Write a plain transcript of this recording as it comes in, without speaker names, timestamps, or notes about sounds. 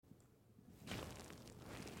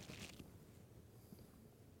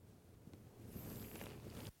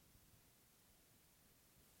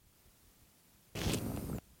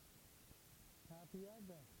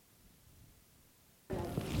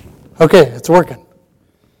Okay, it's working.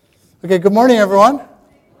 Okay, good morning, everyone.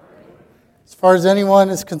 As far as anyone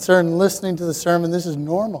is concerned listening to the sermon, this is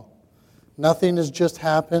normal. Nothing has just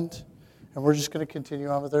happened, and we're just going to continue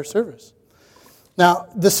on with our service. Now,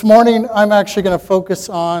 this morning, I'm actually going to focus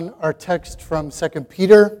on our text from 2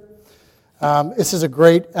 Peter. This is a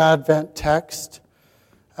great Advent text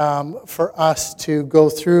for us to go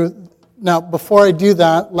through. Now, before I do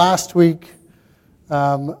that, last week,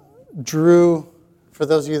 Drew, for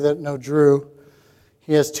those of you that know Drew,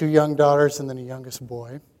 he has 2 young daughters and then a youngest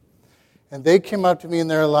boy. And they came up to me and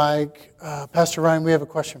they're like, Pastor Ryan, we have a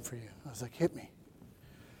question for you. I was like, hit me.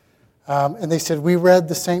 And they said, we read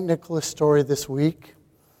the St. Nicholas story this week,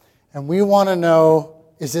 and we want to know,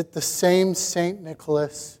 is it the same St.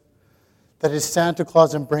 Nicholas that is Santa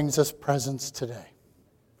Claus and brings us presents today?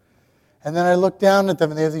 And then I look down at them,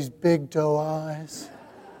 and they have these big doe eyes.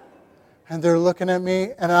 And they're looking at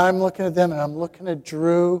me, and I'm looking at them, and I'm looking at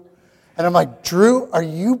Drew. And I'm like, Drew, are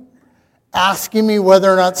you asking me whether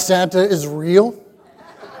or not Santa is real?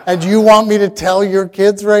 And you want me to tell your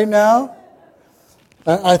kids right now?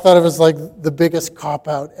 I thought it was like the biggest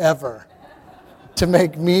cop-out ever to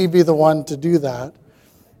make me be the one to do that.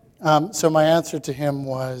 So my answer to him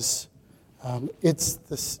was, it's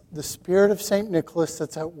the spirit of St. Nicholas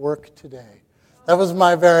that's at work today. That was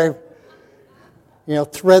my very,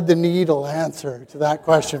 thread the needle answer to that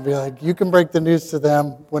question. Be like, you can break the news to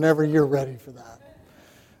them whenever you're ready for that.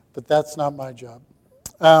 But that's not my job.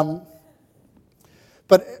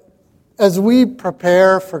 But as we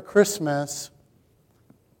prepare for Christmas,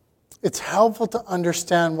 it's helpful to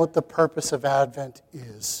understand what the purpose of Advent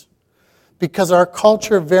is. Because our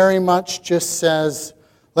culture very much just says,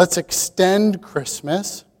 let's extend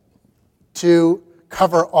Christmas to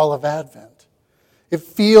cover all of Advent. It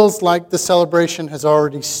feels like the celebration has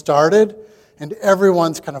already started and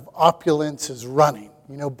everyone's kind of opulence is running.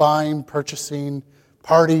 Buying, purchasing,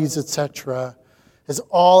 parties, etc. is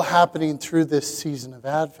all happening through this season of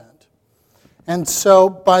Advent. And so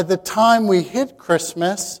by the time we hit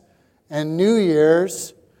Christmas and New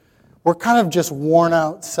Year's, we're kind of just worn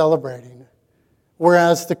out celebrating.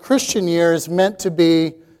 Whereas the Christian year is meant to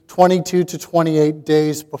be 22 to 28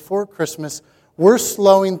 days before Christmas, we're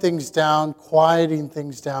slowing things down, quieting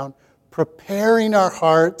things down, preparing our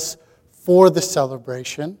hearts for the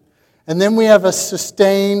celebration. And then we have a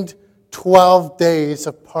sustained 12 days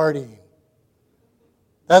of partying.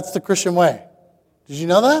 That's the Christian way. Did you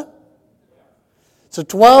know that? So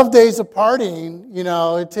 12 days of partying,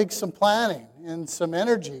 it takes some planning and some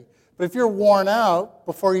energy. But if you're worn out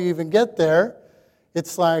before you even get there,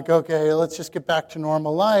 it's like, okay, let's just get back to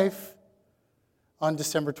normal life on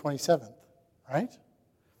December 27th, right?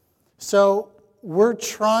 So we're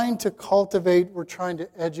trying to cultivate, we're trying to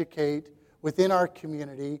educate within our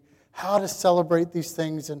community how to celebrate these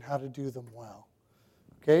things and how to do them well.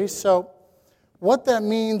 Okay, so what that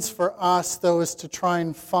means for us, though, is to try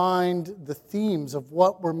and find the themes of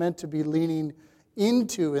what we're meant to be leaning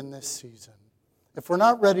into in this season. If we're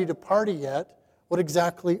not ready to party yet, what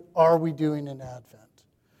exactly are we doing in Advent?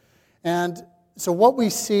 And so what we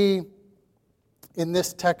see in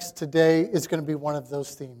this text today is going to be one of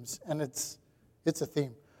those themes, and it's a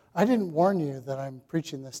theme. I didn't warn you that I'm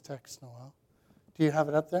preaching this text, Noel. Do you have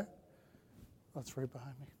it up there? Oh, it's right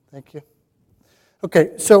behind me. Thank you.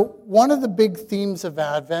 Okay, so one of the big themes of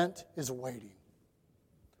Advent is waiting.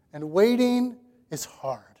 And waiting is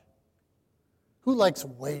hard. Who likes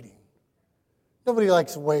waiting? Nobody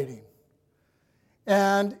likes waiting.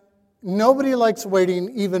 And nobody likes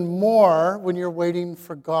waiting even more when you're waiting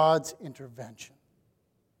for God's intervention.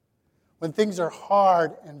 When things are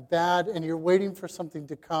hard and bad and you're waiting for something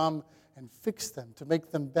to come and fix them, to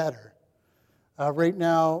make them better. Right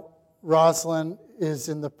now, Rosalind is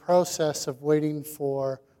in the process of waiting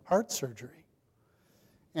for heart surgery.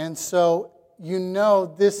 And so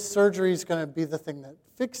this surgery is going to be the thing that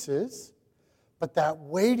fixes, but that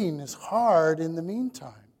waiting is hard in the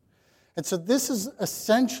meantime. And so this is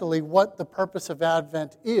essentially what the purpose of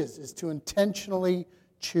Advent is to intentionally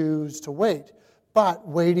choose to wait. But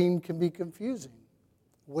waiting can be confusing.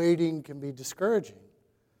 Waiting can be discouraging.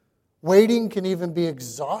 Waiting can even be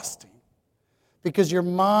exhausting because your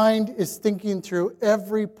mind is thinking through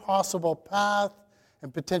every possible path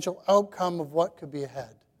and potential outcome of what could be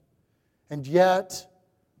ahead. And yet,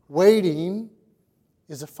 waiting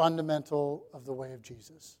is a fundamental of the way of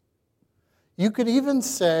Jesus. You could even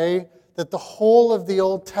say that the whole of the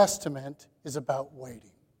Old Testament is about waiting.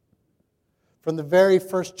 From the very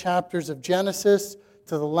first chapters of Genesis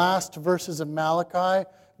to the last verses of Malachi,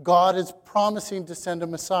 God is promising to send a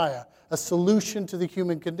Messiah, a solution to the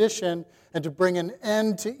human condition, and to bring an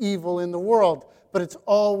end to evil in the world. but it's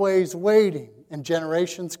always waiting. And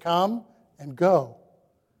generations come and go.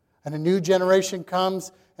 And a new generation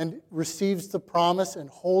comes and receives the promise and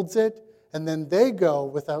holds it, and then they go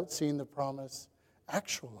without seeing the promise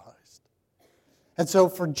actualized. And so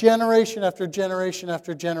for generation after generation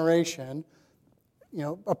after generation,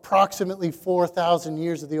 approximately 4,000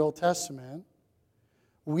 years of the Old Testament,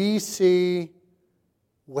 we see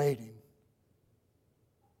waiting.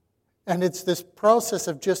 And it's this process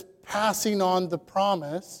of just passing on the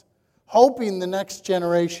promise, hoping the next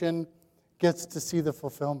generation gets to see the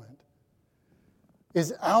fulfillment.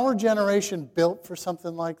 Is our generation built for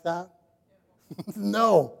something like that?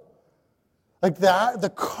 No. Like that, the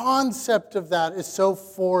concept of that is so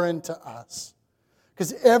foreign to us.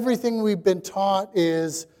 Because everything we've been taught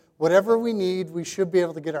is whatever we need, we should be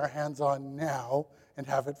able to get our hands on now and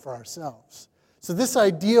have it for ourselves. So this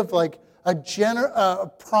idea of like a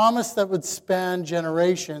promise that would span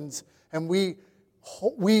generations, and we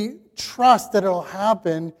trust that it'll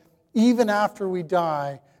happen even after we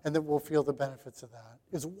die, and that we'll feel the benefits of that,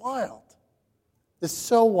 is wild. It's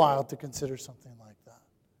so wild to consider something like that.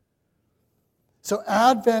 So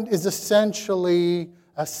Advent is essentially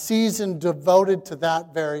a season devoted to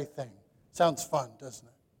that very thing. Sounds fun, doesn't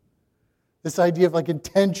it? This idea of like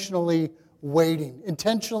intentionally waiting,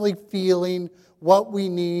 intentionally feeling what we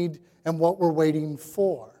need and what we're waiting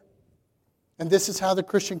for. And this is how the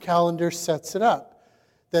Christian calendar sets it up.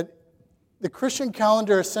 That the Christian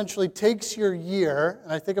calendar essentially takes your year,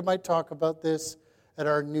 and I think I might talk about this at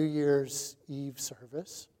our New Year's Eve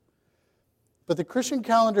service. But the Christian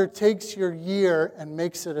calendar takes your year and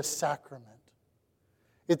makes it a sacrament.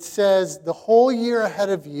 It says the whole year ahead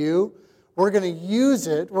of you, we're going to use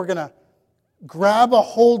it, we're going to grab a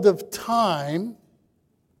hold of time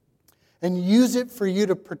and use it for you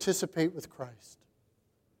to participate with Christ.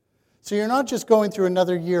 So you're not just going through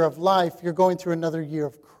another year of life, you're going through another year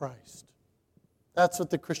of Christ. That's what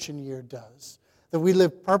the Christian year does. That we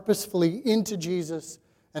live purposefully into Jesus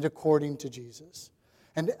and according to Jesus.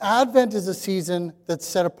 And Advent is a season that's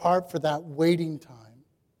set apart for that waiting time.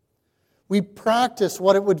 We practice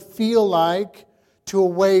what it would feel like to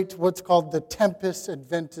await what's called the Tempus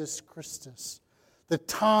Adventus Christus, the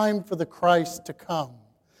time for the Christ to come.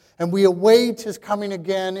 And we await his coming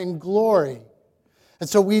again in glory. And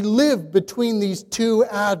so we live between these two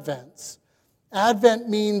Advents. Advent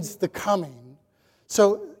means the coming.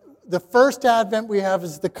 So the first Advent we have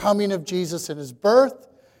is the coming of Jesus and his birth.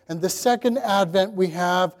 And the second Advent we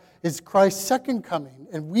have is Christ's second coming.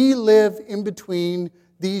 And we live in between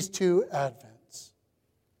these two Advents.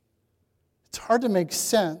 It's hard to make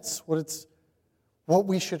sense what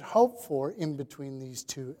we should hope for in between these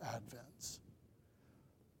two Advents.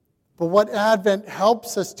 But what Advent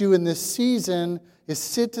helps us do in this season is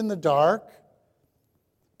sit in the dark,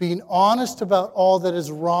 being honest about all that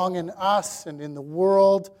is wrong in us and in the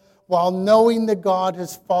world, while knowing that God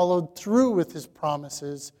has followed through with his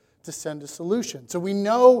promises to send a solution. So we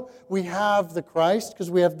know we have the Christ because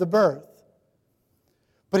we have the birth.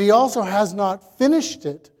 But he also has not finished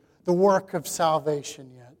it, the work of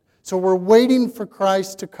salvation yet. So we're waiting for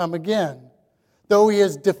Christ to come again. Though he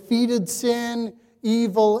has defeated sin,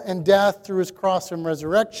 evil, and death through his cross and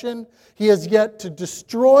resurrection, he has yet to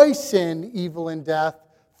destroy sin, evil, and death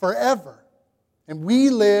forever. And we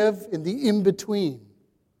live in the in-between.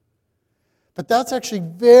 But that's actually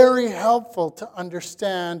very helpful to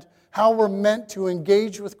understand how we're meant to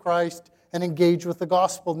engage with Christ and engage with the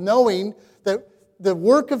gospel, knowing that the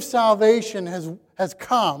work of salvation has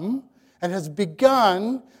come and has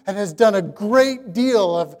begun and has done a great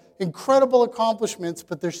deal of incredible accomplishments,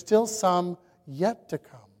 but there's still some yet to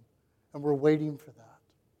come, and we're waiting for that.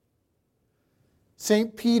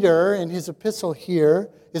 St. Peter, in his epistle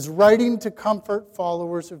here, is writing to comfort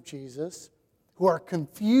followers of Jesus who are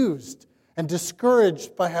confused and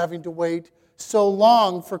discouraged by having to wait so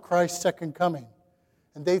long for Christ's second coming.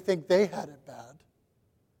 And they think they had it bad.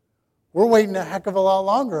 We're waiting a heck of a lot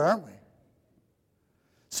longer, aren't we?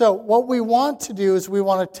 So what we want to do is we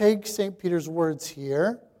want to take St. Peter's words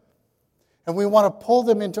here, and we want to pull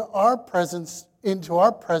them into our present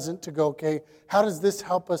to go, okay, how does this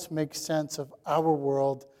help us make sense of our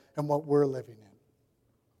world and what we're living in?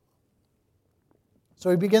 So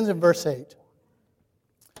he begins in verse 8.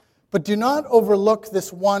 But do not overlook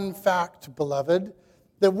this one fact, beloved,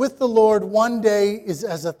 that with the Lord 1 day is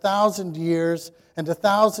as 1,000 years, and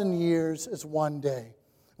 1,000 years is 1 day.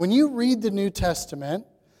 When you read the New Testament,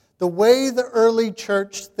 the way the early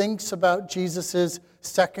church thinks about Jesus'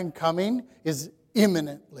 second coming is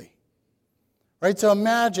imminently. Right? So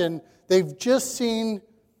imagine they've just seen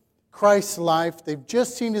Christ's life, they've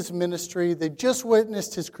just seen his ministry, they've just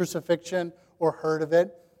witnessed his crucifixion, or heard of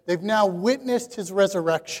it. They've now witnessed his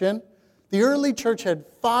resurrection. The early church had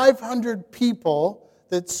 500 people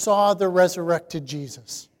that saw the resurrected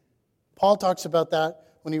Jesus. Paul talks about that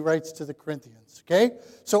when he writes to the Corinthians. Okay?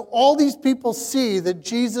 So all these people see that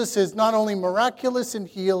Jesus is not only miraculous in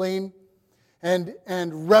healing and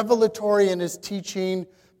revelatory in his teaching,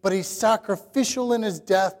 but he's sacrificial in his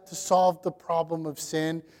death to solve the problem of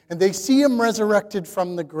sin. And they see him resurrected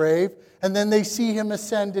from the grave, and then they see him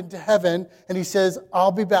ascend into heaven, and he says,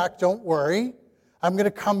 I'll be back, don't worry. I'm going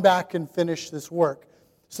to come back and finish this work.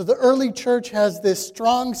 So the early church has this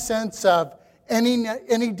strong sense of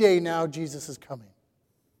any day now Jesus is coming.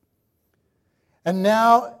 And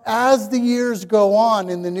now, as the years go on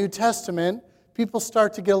in the New Testament, people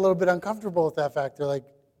start to get a little bit uncomfortable with that fact. They're like,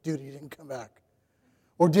 dude, he didn't come back.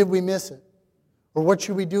 Or did we miss it? Or what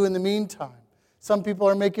should we do in the meantime? Some people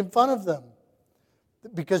are making fun of them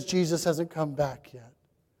because Jesus hasn't come back yet.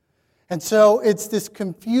 And so it's this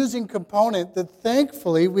confusing component that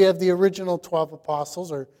thankfully we have the original 12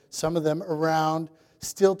 apostles, or some of them, around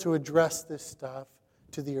still to address this stuff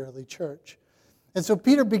to the early church. And so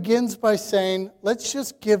Peter begins by saying, let's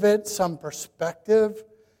just give it some perspective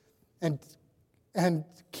and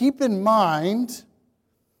keep in mind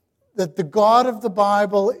that the God of the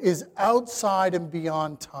Bible is outside and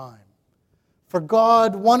beyond time. For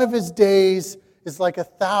God, one of his days is like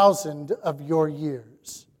 1,000 of your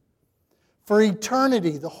years. For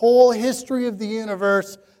eternity, the whole history of the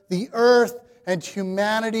universe, the earth, and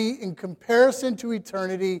humanity in comparison to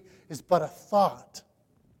eternity is but a thought.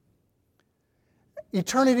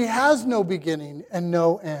 Eternity has no beginning and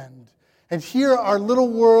no end. And here our little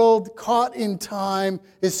world caught in time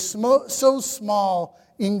is so small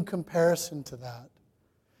in comparison to that.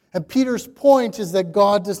 And Peter's point is that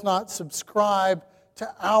God does not subscribe to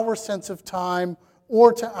our sense of time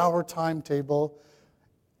or to our timetable.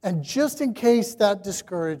 And just in case that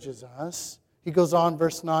discourages us, he goes on,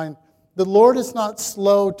 verse 9, the Lord is not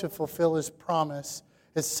slow to fulfill his promise,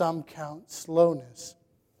 as some count slowness,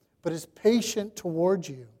 but is patient towards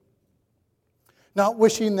you, not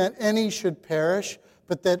wishing that any should perish,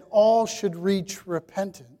 but that all should reach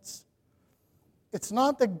repentance. It's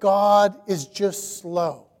not that God is just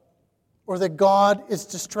slow, or that God is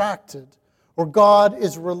distracted, or God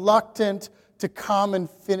is reluctant to come and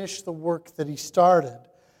finish the work that he started.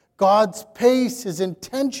 God's pace is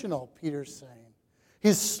intentional, Peter's saying.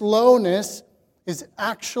 His slowness is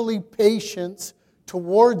actually patience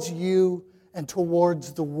towards you and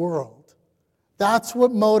towards the world. That's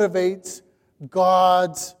what motivates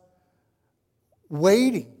God's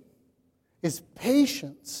waiting, is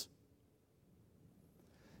patience.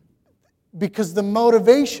 Because the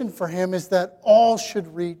motivation for him is that all should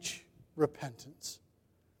reach repentance.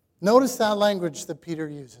 Notice that language that Peter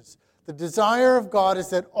uses. The desire of God is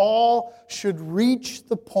that all should reach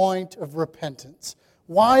the point of repentance.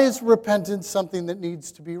 Why is repentance something that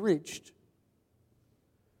needs to be reached?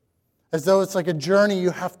 As though it's like a journey you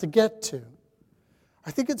have to get to.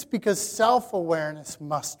 I think it's because self-awareness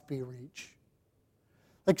must be reached.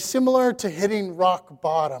 Like similar to hitting rock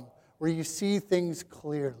bottom, where you see things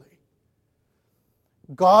clearly.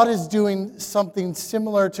 God is doing something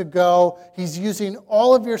similar to go. He's using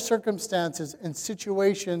all of your circumstances and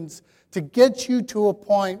situations to get you to a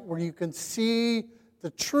point where you can see the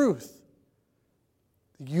truth.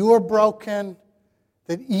 That you are broken,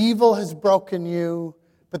 that evil has broken you,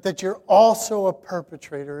 but that you're also a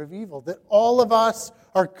perpetrator of evil. That all of us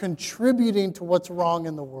are contributing to what's wrong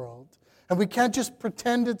in the world. And we can't just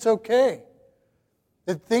pretend it's okay.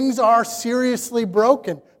 That things are seriously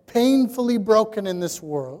broken, painfully broken in this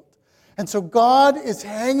world. And so God is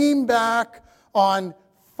hanging back on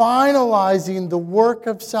finalizing the work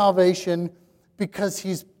of salvation because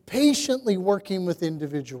he's patiently working with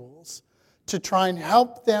individuals to try and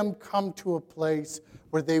help them come to a place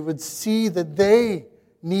where they would see that they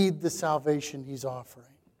need the salvation he's offering.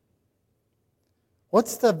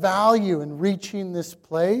 What's the value in reaching this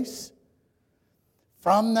place?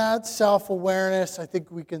 From that self-awareness, I think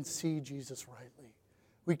we can see Jesus rightly.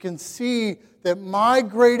 We can see that my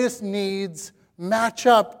greatest needs match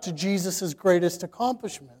up to Jesus' greatest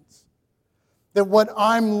accomplishments. That what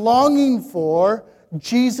I'm longing for,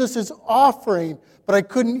 Jesus is offering, but I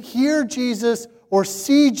couldn't hear Jesus or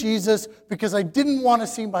see Jesus because I didn't want to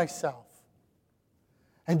see myself.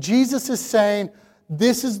 And Jesus is saying,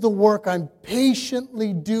 this is the work I'm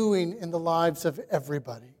patiently doing in the lives of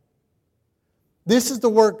everybody. This is the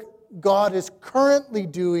work God is currently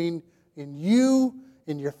doing in you,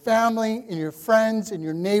 in your family, in your friends, in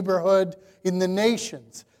your neighborhood, in the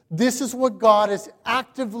nations. This is what God is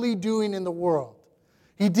actively doing in the world.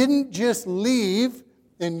 He didn't just leave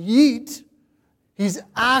and yeet He's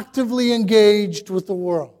actively engaged with the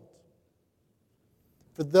world.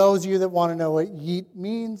 For those of you that want to know what yeet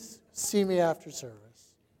means, see me after service.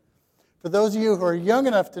 For those of you who are young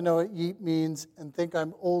enough to know what yeet means and think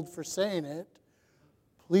I'm old for saying it,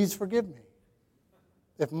 please forgive me.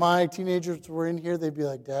 If my teenagers were in here, they'd be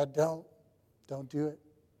like, Dad, don't do it.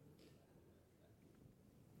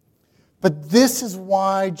 But this is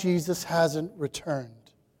why Jesus hasn't returned.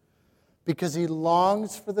 Because he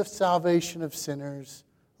longs for the salvation of sinners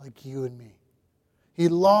like you and me. He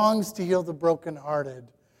longs to heal the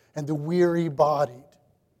brokenhearted and the weary-bodied.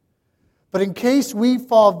 But in case we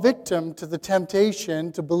fall victim to the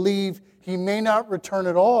temptation to believe he may not return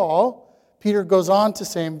at all, Peter goes on to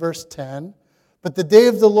say in verse 10, but the day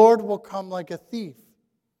of the Lord will come like a thief,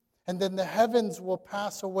 and then the heavens will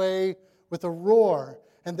pass away with a roar,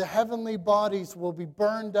 and the heavenly bodies will be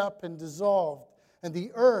burned up and dissolved, and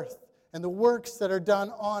the earth and the works that are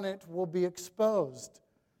done on it will be exposed.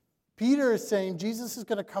 Peter is saying Jesus is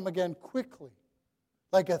going to come again quickly,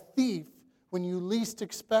 like a thief when you least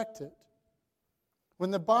expect it. When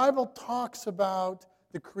the Bible talks about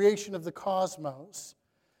the creation of the cosmos,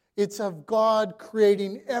 it's of God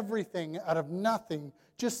creating everything out of nothing,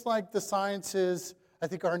 just like the sciences, I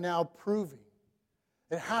think, are now proving.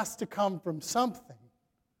 It has to come from something.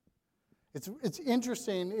 It's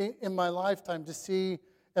interesting in my lifetime to see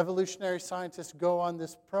evolutionary scientists go on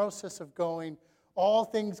this process of going, all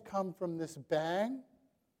things come from this bang,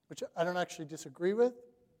 which I don't actually disagree with.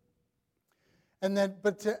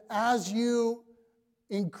 As you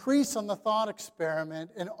increase on the thought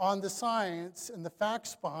experiment and on the science and the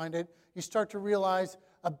facts behind it, you start to realize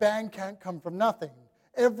a bang can't come from nothing.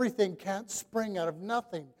 Everything can't spring out of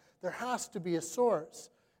nothing. There has to be a source.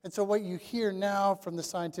 And so what you hear now from the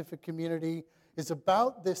scientific community is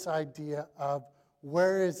about this idea of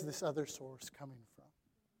where is this other source coming from?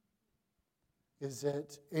 Is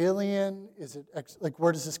it alien? Is it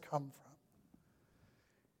where does this come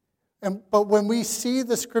from? But when we see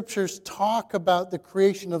the scriptures talk about the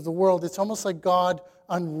creation of the world, it's almost like God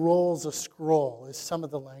unrolls a scroll, is some of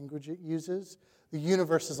the language it uses. The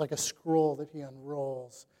universe is like a scroll that he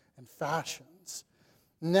unrolls and fashions.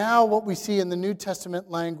 Now what we see in the New Testament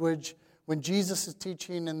language, when Jesus is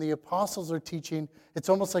teaching and the apostles are teaching, it's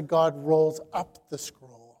almost like God rolls up the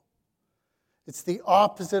scroll. It's the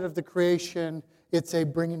opposite of the creation. It's a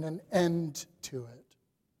bringing an end to it.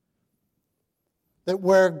 That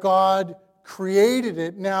where God created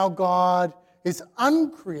it, now God is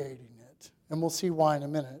uncreating it. And we'll see why in a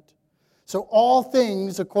minute. So all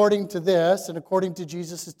things, according to this and according to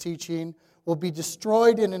Jesus' teaching, will be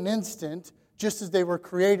destroyed in an instant, just as they were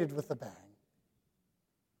created with a bang.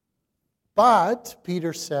 But,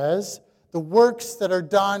 Peter says, the works that are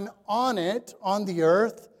done on it, on the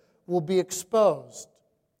earth, will be exposed.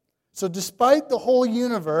 So despite the whole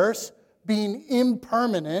universe being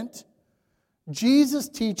impermanent, Jesus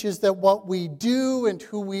teaches that what we do and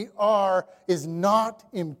who we are is not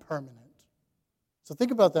impermanent. So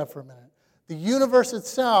think about that for a minute. The universe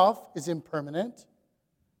itself is impermanent,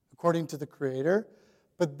 according to the Creator,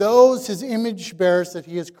 but those, his image bearers that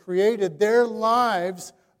he has created, their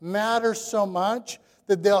lives matter so much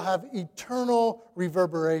that they'll have eternal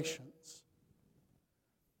reverberations.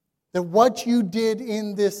 That what you did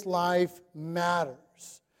in this life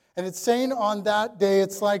matters. And it's saying on that day,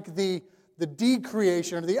 it's like the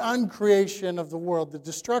decreation or the uncreation of the world, the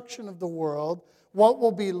destruction of the world. What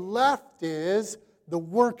will be left is the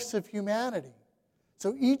works of humanity.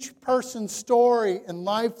 So each person's story and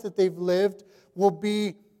life that they've lived will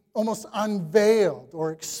be almost unveiled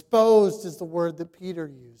or exposed is the word that Peter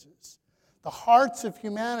uses. The hearts of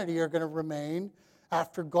humanity are going to remain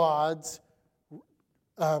after God's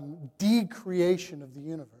decreation of the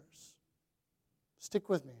universe. Stick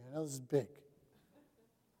with me. I know this is big.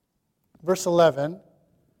 Verse 11,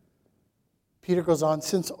 Peter goes on,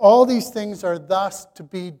 since all these things are thus to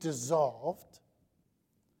be dissolved,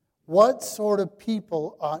 what sort of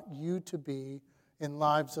people ought you to be in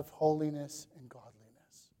lives of holiness and godliness?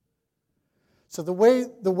 So the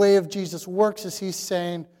way of Jesus works is he's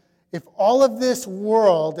saying, if all of this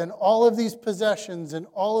world and all of these possessions and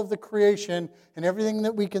all of the creation and everything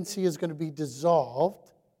that we can see is going to be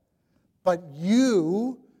dissolved, but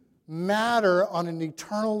you matter on an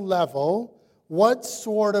eternal level, what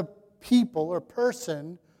sort of people or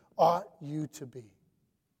person ought you to be?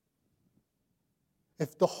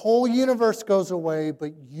 If the whole universe goes away,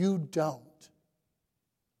 but you don't,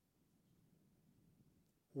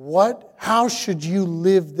 how should you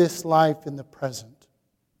live this life in the present?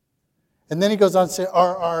 And then he goes on to say,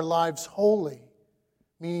 are our lives holy,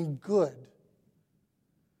 meaning good?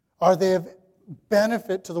 Are they of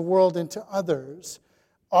benefit to the world and to others?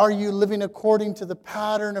 Are you living according to the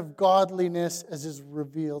pattern of godliness as is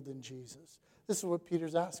revealed in Jesus? This is what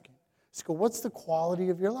Peter's asking. He's going, what's the quality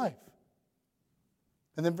of your life?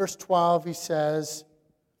 And then verse 12, he says,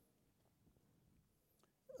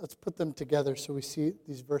 let's put them together so we see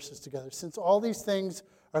these verses together. Since all these things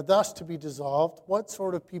are thus to be dissolved, what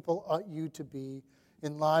sort of people ought you to be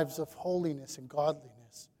in lives of holiness and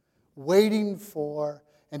godliness, waiting for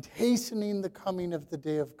and hastening the coming of the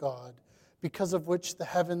day of God, because of which the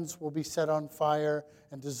heavens will be set on fire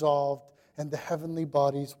and dissolved, and the heavenly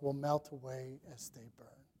bodies will melt away as they burn.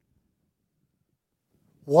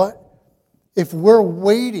 What if we're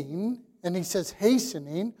waiting, and he says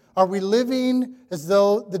hastening, are we living as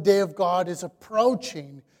though the day of God is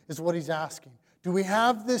approaching, is what he's asking. Do we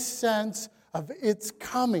have this sense of its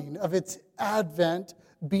coming, of its advent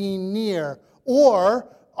being near?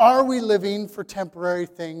 Or are we living for temporary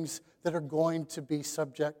things that are going to be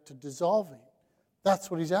subject to dissolving?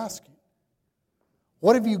 That's what he's asking.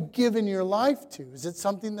 What have you given your life to? Is it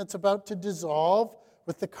something that's about to dissolve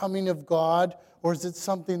with the coming of God, or is it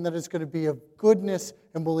something that is going to be of goodness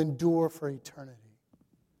and will endure for eternity?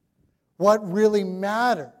 What really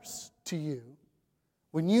matters to you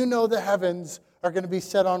when you know the heavens are going to be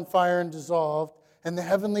set on fire and dissolved and the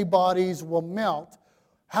heavenly bodies will melt?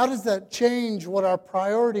 How does that change what our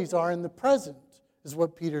priorities are in the present, is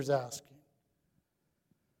what Peter's asking.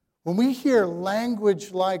 When we hear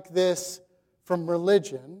language like this from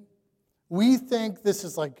religion, we think this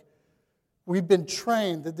is like, we've been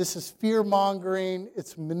trained that this is fear-mongering,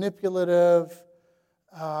 it's manipulative,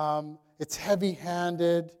 it's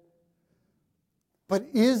heavy-handed. But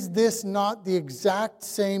is this not the exact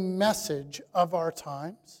same message of our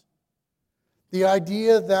times? The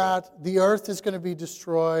idea that the earth is going to be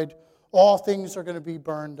destroyed, all things are going to be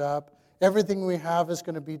burned up, everything we have is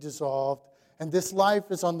going to be dissolved, and this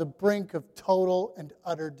life is on the brink of total and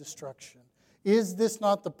utter destruction. Is this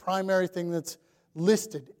not the primary thing that's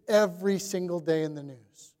listed every single day in the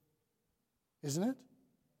news? Isn't it?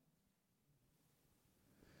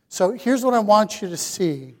 So here's what I want you to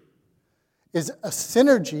see, is a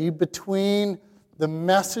synergy between the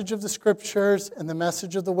message of the Scriptures and the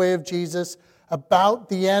message of the way of Jesus about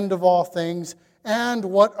the end of all things and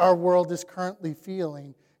what our world is currently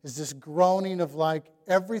feeling, is this groaning of like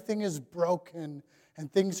everything is broken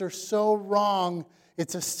and things are so wrong,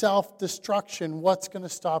 it's a self-destruction. What's going to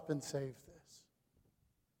stop and save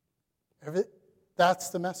this? That's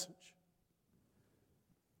the message.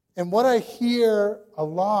 And what I hear a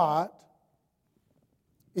lot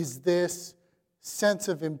is this sense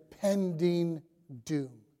of impending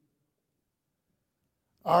doom.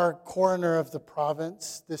 Our coroner of the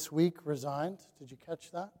province this week resigned. Did you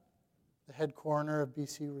catch that? The head coroner of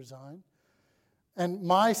BC resigned. And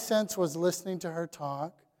my sense was, listening to her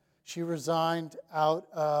talk, she resigned out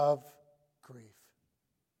of grief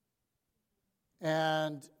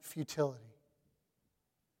and futility.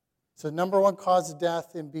 So number one cause of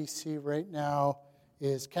death in BC right now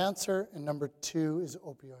is cancer, and number two is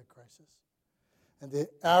opioid crisis. And the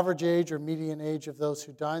average age or median age of those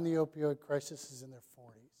who die in the opioid crisis is in their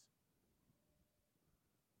 40s.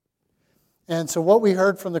 And so what we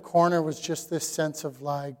heard from the coroner was just this sense of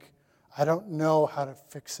like, I don't know how to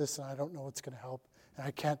fix this, and I don't know what's going to help, and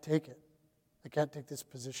I can't take it. I can't take this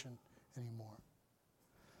position anymore.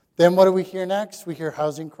 Then what do we hear next? We hear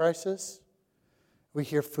housing crisis. We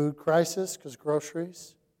hear food crisis, because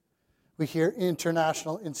groceries. We hear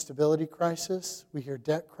international instability crisis. We hear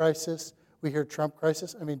debt crisis. We hear Trump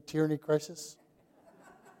crisis. Tyranny crisis.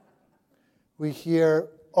 We hear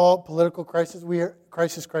all political crisis. We hear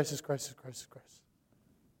crisis.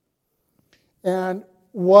 And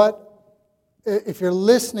if you're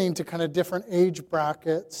listening to kind of different age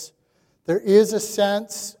brackets, there is a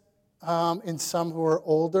sense in some who are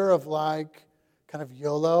older of like kind of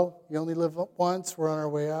YOLO. You only live once. We're on our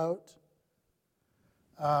way out.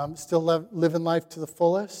 Still living life to the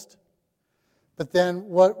fullest. But then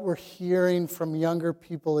what we're hearing from younger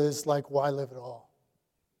people is like, why live at all?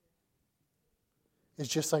 It's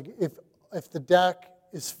just like, if the deck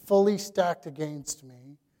is fully stacked against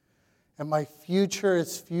me and my future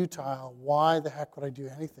is futile, why the heck would I do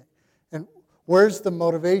anything? And where's the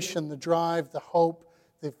motivation, the drive, the hope,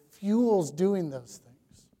 the fuels doing those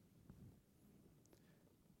things?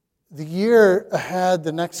 The year ahead,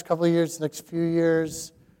 the next couple of years, the next few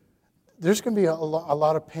years, there's going to be a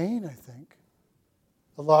lot of pain, I think.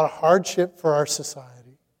 A lot of hardship for our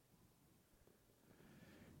society.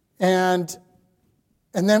 And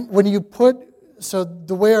then when you so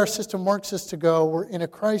the way our system works is to go, we're in a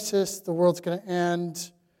crisis, the world's going to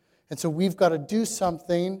end, and so we've got to do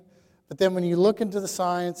something. But then when you look into the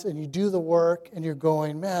science and you do the work and you're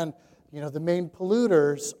going, man, the main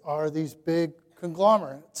polluters are these big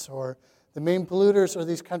conglomerates, or the main polluters are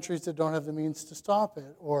these countries that don't have the means to stop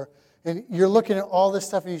it. And you're looking at all this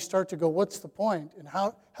stuff and you start to go, what's the point? And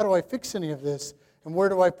how do I fix any of this? And where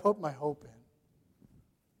do I put my hope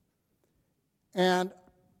in? And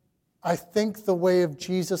I think the way of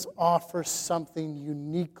Jesus offers something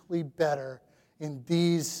uniquely better in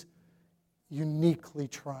these uniquely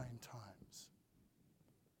trying times.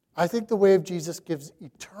 I think the way of Jesus gives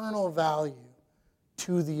eternal value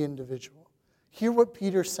to the individual. Hear what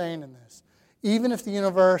Peter's saying in this. Even if the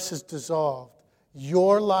universe is dissolved,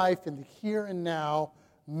 your life in the here and now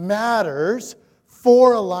matters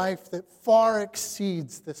for a life that far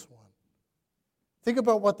exceeds this one. Think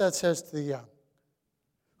about what that says to the young.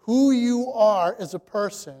 Who you are as a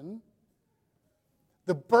person,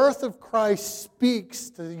 the birth of Christ speaks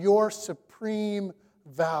to your supreme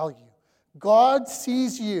value. God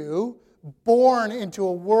sees you born into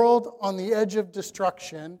a world on the edge of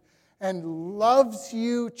destruction and loves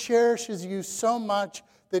you, cherishes you so much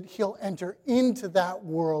that he'll enter into that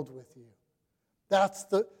world with you. That's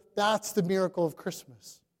the miracle of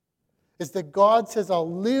Christmas. Is that God says, I'll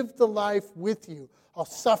live the life with you. I'll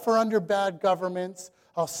suffer under bad governments.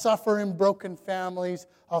 I'll suffer in broken families.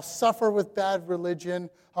 I'll suffer with bad religion.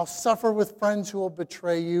 I'll suffer with friends who will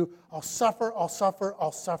betray you. I'll suffer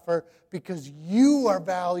because you are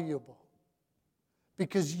valuable.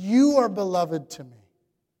 Because you are beloved to me.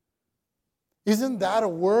 Isn't that a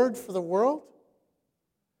word for the world?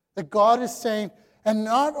 That God is saying, and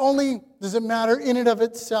not only does it matter in and of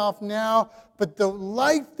itself now, but the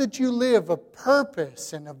life that you live, of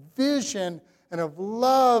purpose and of vision and of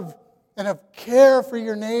love and of care for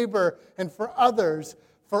your neighbor and for others,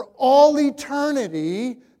 for all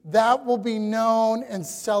eternity, that will be known and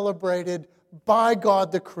celebrated by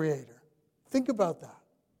God the Creator. Think about that.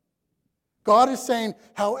 God is saying,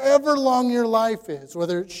 however long your life is,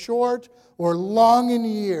 whether it's short or long in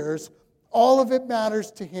years, all of it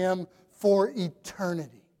matters to Him for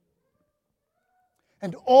eternity.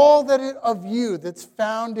 And all of you that's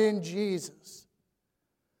found in Jesus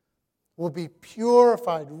will be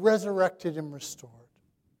purified, resurrected, and restored.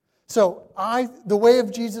 So the way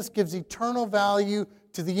of Jesus gives eternal value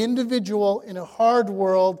to the individual in a hard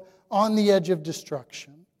world on the edge of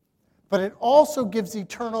destruction. But it also gives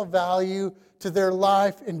eternal value to their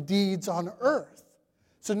life and deeds on earth.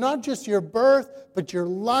 So not just your birth, but your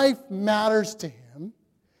life matters to Him.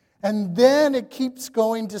 And then it keeps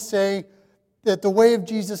going to say that the way of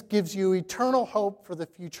Jesus gives you eternal hope for the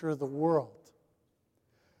future of the world.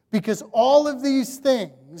 Because all of these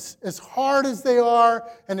things, as hard as they are,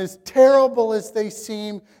 and as terrible as they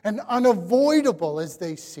seem, and unavoidable as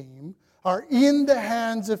they seem, are in the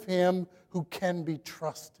hands of Him who can be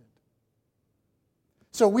trusted.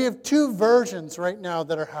 So we have two versions right now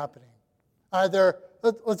that are happening.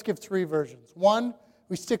 Let's give three versions. One,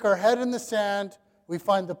 we stick our head in the sand, we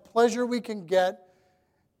find the pleasure we can get,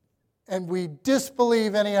 and we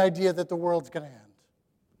disbelieve any idea that the world's going to end.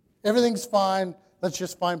 Everything's fine, let's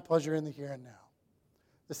just find pleasure in the here and now.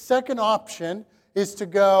 The second option is to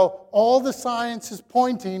go, all the science is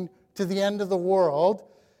pointing to the end of the world,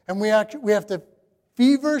 and we have to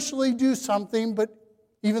feverishly do something, but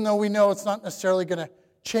even though we know it's not necessarily going to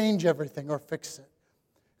change everything or fix it.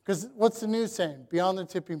 Because what's the news saying? Beyond the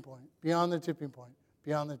tipping point, beyond the tipping point,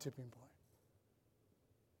 beyond the tipping point.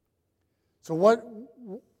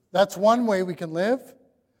 So that's one way we can live.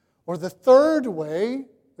 Or the third way,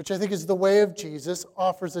 which I think is the way of Jesus,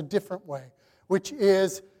 offers a different way, which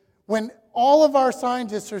is when all of our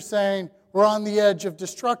scientists are saying we're on the edge of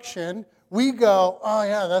destruction, we go, oh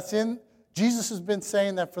yeah, that's in. Jesus has been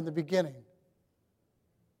saying that from the beginning.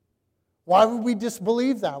 Why would we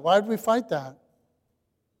disbelieve that? Why would we fight that?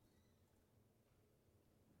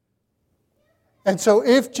 And so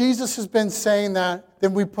if Jesus has been saying that,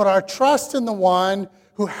 then we put our trust in the one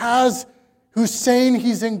who's saying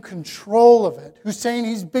He's in control of it, who's saying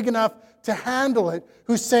He's big enough to handle it,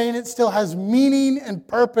 who's saying it still has meaning and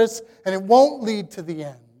purpose and it won't lead to the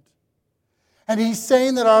end. And He's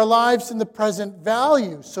saying that our lives in the present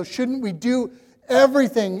value. So shouldn't we do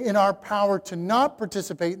everything in our power to not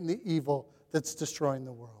participate in the evil that's destroying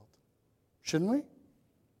the world? Shouldn't we?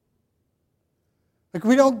 Like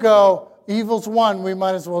we don't go, evil's won, we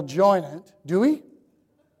might as well join it. Do we? Of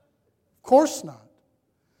course not.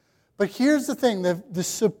 But here's the thing, the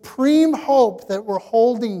supreme hope that we're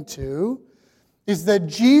holding to is that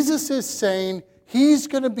Jesus is saying He's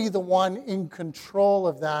going to be the one in control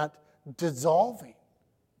of that dissolving.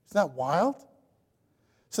 Isn't that wild?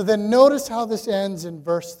 So then notice how this ends in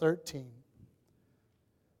verse 13.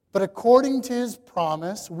 But according to his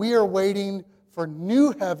promise, we are waiting for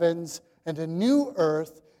new heavens and a new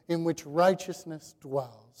earth in which righteousness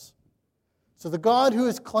dwells. So the God who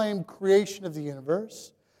has claimed creation of the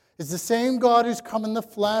universe is the same God who's come in the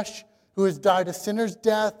flesh, who has died a sinner's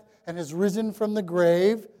death and has risen from the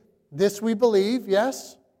grave. This we believe,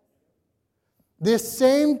 yes? This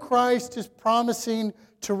same Christ is promising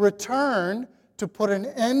to return to put an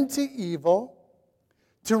end to evil,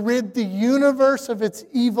 to rid the universe of its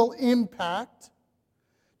evil impact,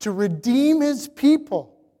 to redeem his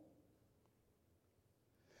people.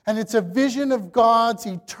 And it's a vision of God's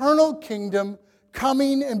eternal kingdom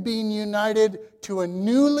coming and being united to a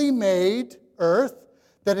newly made earth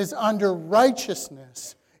that is under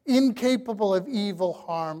righteousness, incapable of evil,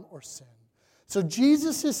 harm, or sin. So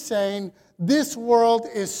Jesus is saying this world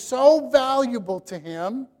is so valuable to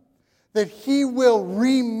him that he will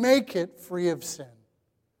remake it free of sin.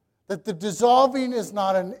 That the dissolving is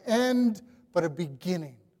not an end, but a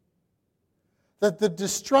beginning. That the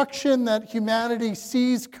destruction that humanity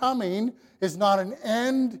sees coming is not an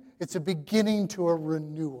end, it's a beginning to a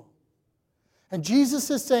renewal. And Jesus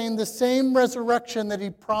is saying the same resurrection that he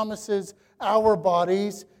promises our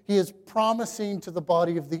bodies, he is promising to the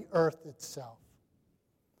body of the earth itself.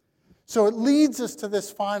 So it leads us to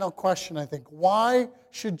this final question, I think. Why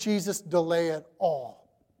should Jesus delay at all?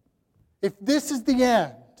 If this is the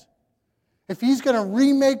end, if he's going to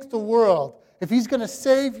remake the world, if he's going to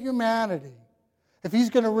save humanity, if he's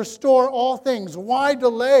going to restore all things, why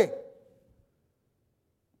delay?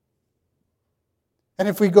 And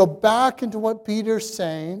if we go back into what Peter's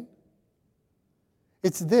saying,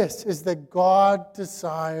 it's this, is that God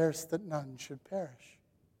desires that none should perish.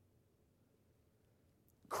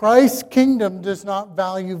 Christ's kingdom does not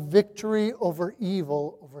value victory over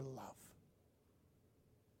evil over love.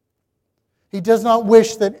 He does not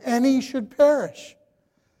wish that any should perish.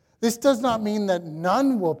 This does not mean that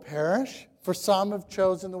none will perish, for some have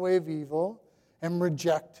chosen the way of evil and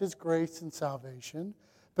reject his grace and salvation.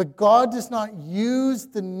 But God does not use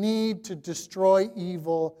the need to destroy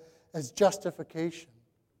evil as justification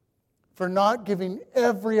for not giving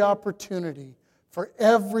every opportunity for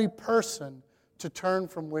every person to turn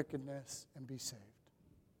from wickedness and be saved.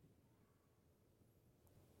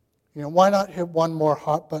 Why not hit one more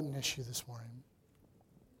hot button issue this morning?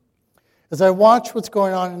 As I watch what's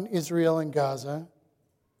going on in Israel and Gaza,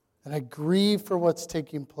 and I grieve for what's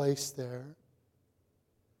taking place there,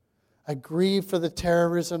 I grieve for the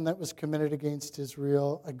terrorism that was committed against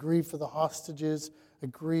Israel. I grieve for the hostages. I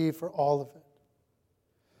grieve for all of it.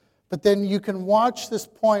 But then you can watch this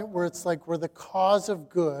point where it's like where the cause of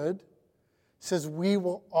good says we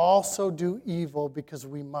will also do evil because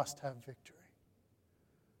we must have victory.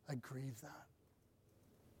 I grieve that.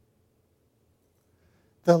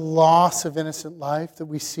 The loss of innocent life that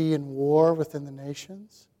we see in war within the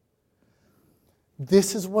nations.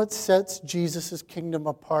 This is what sets Jesus' kingdom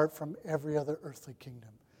apart from every other earthly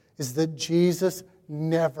kingdom, is that Jesus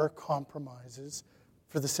never compromises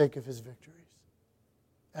for the sake of his victories.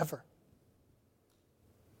 Ever.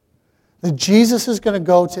 That Jesus is going to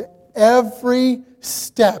go to every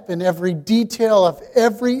step and every detail of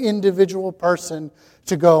every individual person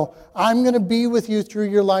to go, I'm going to be with you through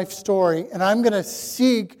your life story, and I'm going to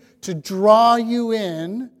seek to draw you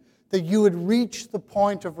in that you would reach the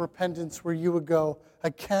point of repentance where you would go, I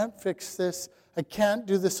can't fix this. I can't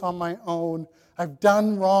do this on my own. I've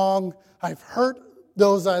done wrong. I've hurt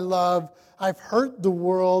those I love. I've hurt the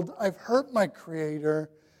world. I've hurt my Creator.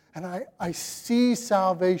 And I see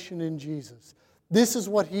salvation in Jesus. This is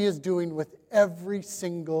what he is doing with every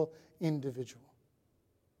single individual.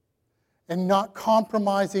 And not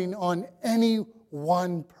compromising on any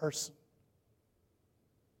one person.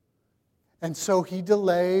 And so he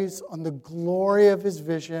delays on the glory of his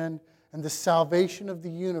vision and the salvation of the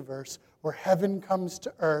universe, where heaven comes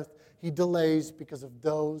to earth. He delays because of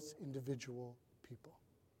those individual people.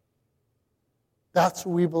 That's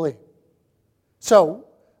what we believe. So,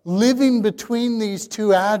 living between these two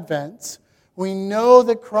Advents, we know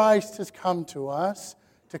that Christ has come to us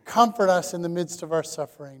to comfort us in the midst of our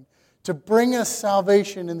suffering, to bring us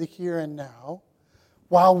salvation in the here and now,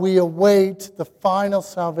 while we await the final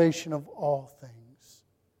salvation of all things.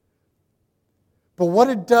 But what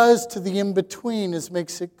it does to the in-between is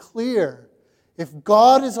makes it clear, if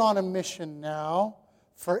God is on a mission now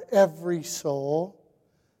for every soul,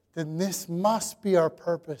 then this must be our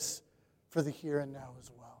purpose for the here and now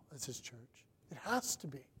as well as his church. It has to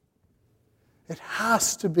be. It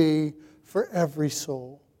has to be for every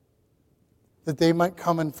soul, that they might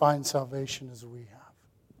come and find salvation as we have.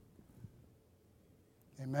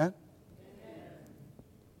 Amen?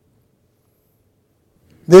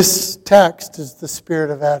 This text is the spirit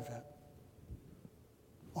of Advent.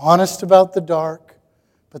 Honest about the dark,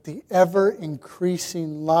 but the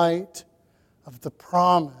ever-increasing light of the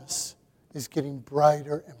promise is getting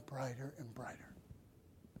brighter and brighter and brighter.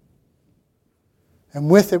 And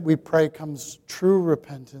with it, we pray, comes true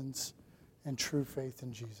repentance and true faith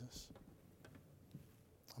in Jesus.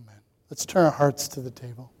 Amen. Let's turn our hearts to the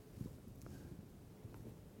table.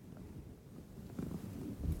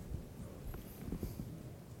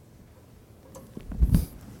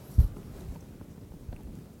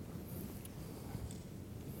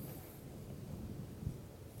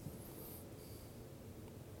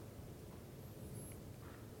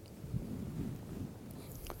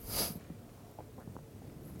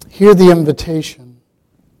 Hear the invitation.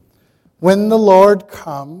 When the Lord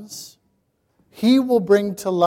comes, He will bring to light